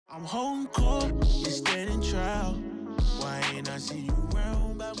I'm holding court, you standing trial. Why ain't I see you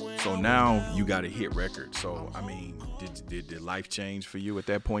around back when? So now you got a hit record. So I mean, did life change for you at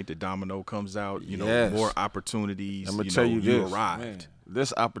that point? The Domino comes out, you know, Yes. more opportunities. I'm gonna tell you this. arrived. Man,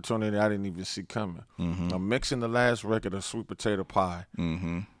 this opportunity I didn't even see coming. I'm mixing the last record of Sweet Potato Pie.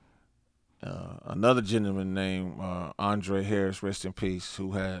 Another gentleman named Andre Harris, rest in peace,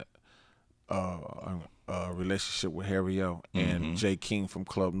 who had a relationship with Harry O and Jay King from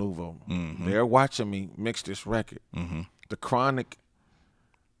Club Nouveau. They're watching me mix this record. The Chronic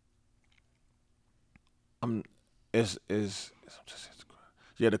the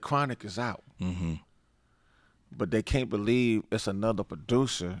Chronic is out. But they can't believe it's another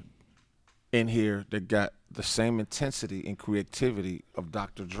producer in here that got the same intensity and creativity of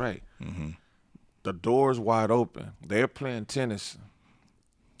Dr. Dre. The door's wide open. They're playing tennis.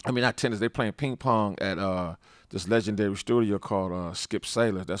 I mean, not tennis. They're playing ping pong at this legendary studio called Skip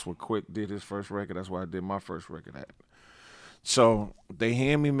Saylor. That's where Quick did his first record. That's where I did my first record at. So they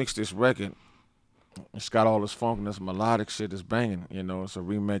hear me mix this record. It's got all this funk and this melodic shit is banging. You know, it's a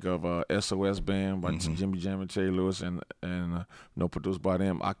remake of SOS Band by Jimmy Jam and Terry Lewis and produced by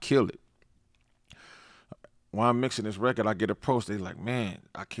them. I killed it. While I'm mixing this record, I get approached. They like, man,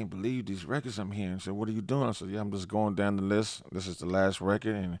 I can't believe these records I'm hearing. So what are you doing? I said, yeah, I'm just going down the list. This is the last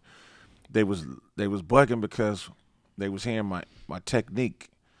record, and they was bugging because they was hearing my technique.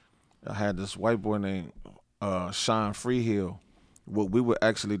 I had this white boy named Sean Freehill. What we would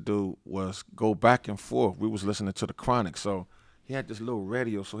actually do was go back and forth. We was listening to the Chronic, so he had this little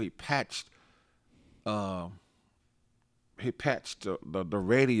radio. So he patched the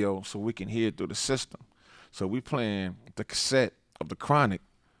radio so we can hear it through the system. So we playing the cassette of the Chronic,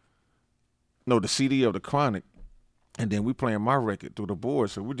 the CD of the Chronic, and then we playing my record through the board.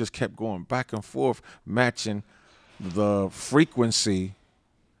 So we just kept going back and forth, matching the frequency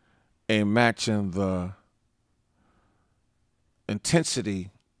and matching the intensity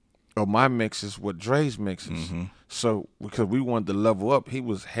of my mixes with Dre's mixes. So because we wanted to level up, he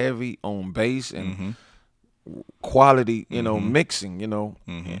was heavy on bass and quality, mixing,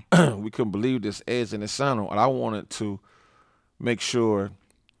 we couldn't believe this edge in the sound. And I wanted to make sure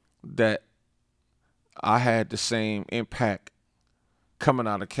that I had the same impact coming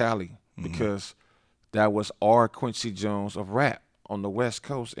out of Cali because that was our Quincy Jones of rap on the West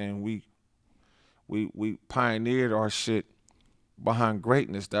Coast, and we pioneered our shit behind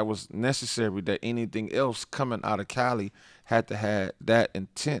greatness. That was necessary, that anything else coming out of Cali had to have that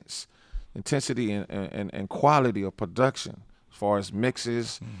intensity and quality of production as far as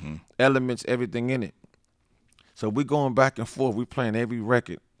mixes, elements, everything in it. So we going back and forth. We playing every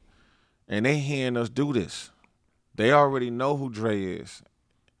record, and they hearing us do this. They already know who Dre is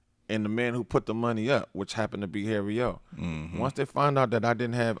and the man who put the money up, which happened to be Harry O. Once they find out that I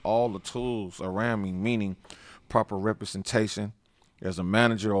didn't have all the tools around me, meaning proper representation as a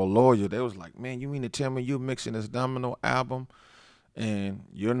manager or lawyer, they was like, man, you mean to tell me you're mixing this Domino album and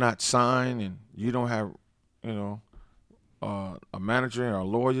you're not signed and you don't have, a manager or a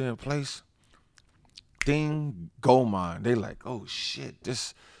lawyer in place? Ding, gold mine. They like, oh shit,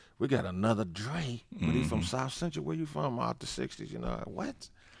 we got another Dre, but he from South Central. Where you from? Out the 60s, what?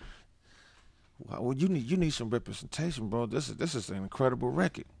 Well, you need some representation, bro. This is an incredible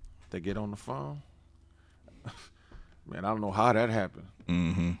record. They get on the phone. Man, I don't know how that happened.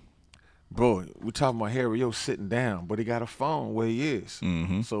 Bro, we talking about Harry O sitting down, but he got a phone where he is.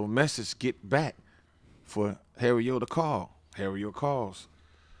 So a message get back for Harry O to call. Harry O calls.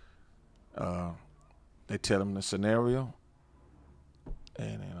 They tell him the scenario,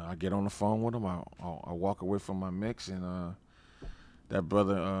 and I get on the phone with him. I walk away from my mix, and that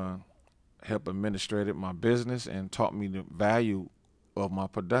brother helped administrated my business and taught me the value of my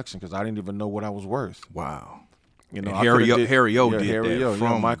production because I didn't even know what I was worth. Wow. And Harry O did Harry that O,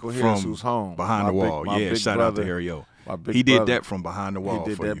 from Michael Harris, who's home behind the wall. Shout out to Harry O. He did that from behind the wall.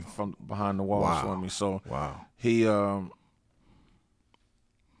 He did that from behind the wall for me. So he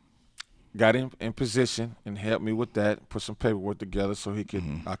got in position and helped me with that. Put some paperwork together so he could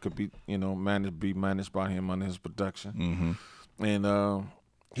I could be managed by him under his production. And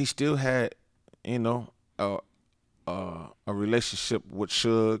he still had a relationship with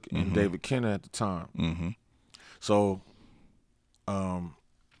Suge and David Kenner at the time. So,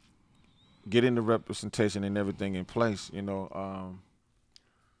 getting the representation and everything in place,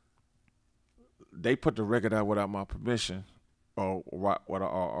 they put the record out without my permission or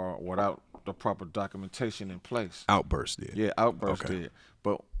without the proper documentation in place. Outburst did. Yeah, Outburst did.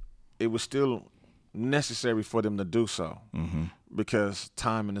 But it was still necessary for them to do so because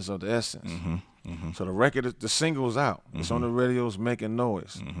timing is of the essence. So the record, the single's out. It's on the radios making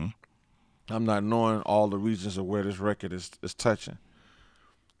noise. I'm not knowing all the regions of where this record is touching.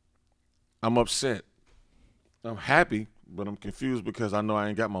 I'm upset. I'm happy, but I'm confused because I know I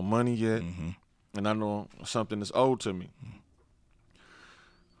ain't got my money yet, and I know something is owed to me.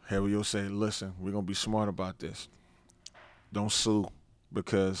 Harry will say, listen, we're going to be smart about this. Don't sue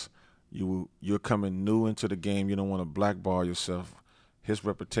because you're coming new into the game. You don't want to blackball yourself. His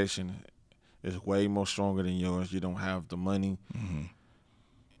reputation is way more stronger than yours. You don't have the money.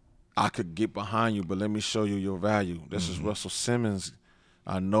 I could get behind you, but let me show you your value. This is Russell Simmons.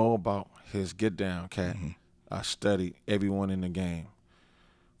 I know about his get down, cat. I studied everyone in the game,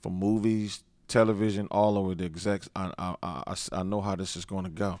 from movies, television, all over the execs. I know how this is going to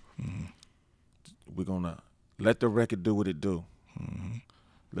go. We're going to let the record do what it do.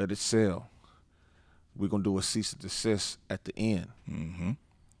 Let it sell. We're going to do a cease and desist at the end.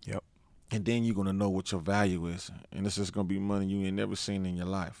 Yep. And then you're going to know what your value is. And this is going to be money you ain't never seen in your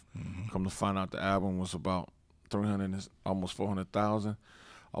life. Come to find out the album was about 300, almost 400,000.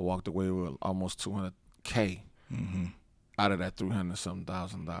 I walked away with almost 200K out of that $300-something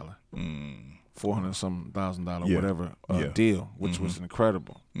thousand dollar, $400-something thousand dollar, whatever deal, which was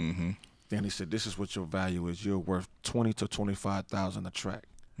incredible. Then he said, "This is what your value is. You're worth $20,000 to $25,000 a track."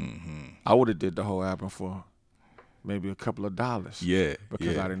 I would have did the whole album for maybe a couple of dollars.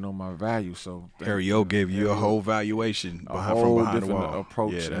 Because I didn't know my value. So Harry O gave you a whole valuation, a whole from behind different the wall.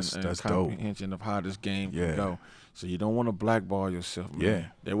 approach That's and dope. comprehension of how this game can go. So you don't want to blackball yourself,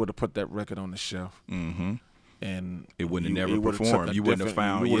 man. They would have put that record on the shelf. And it wouldn't have never performed. You wouldn't have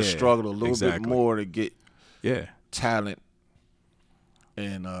found. You would have struggled a little bit more to get talent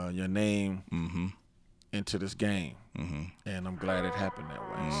and your name into this game. And I'm glad it happened that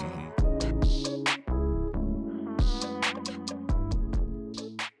way. So.